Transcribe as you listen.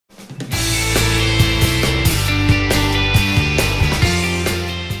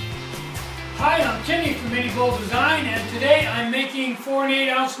4 and 8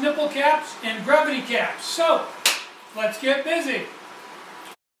 ounce nipple caps and brevity caps. So, let's get busy.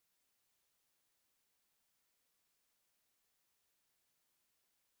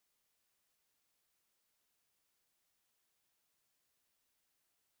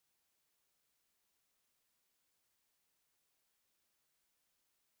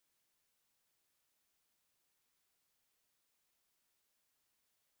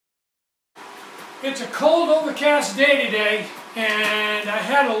 It's a cold, overcast day today, and I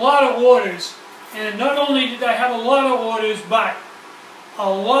had a lot of orders. And not only did I have a lot of orders, but a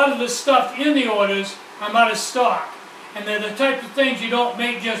lot of the stuff in the orders, I'm out of stock. And they're the type of things you don't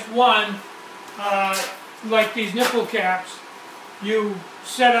make just one, like these nipple caps. You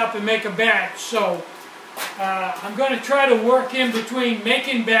set up and make a batch. So I'm going to try to work in between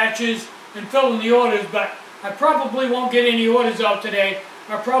making batches and filling the orders, but I probably won't get any orders out today.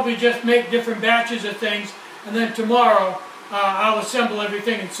 I'll probably just make different batches of things, and then tomorrow I'll assemble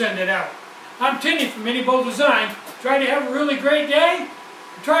everything and send it out. I'm Tinny from Mini-Bo Design. Try to have a really great day.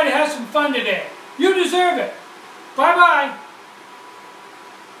 Try to have some fun today. You deserve it. Bye-bye.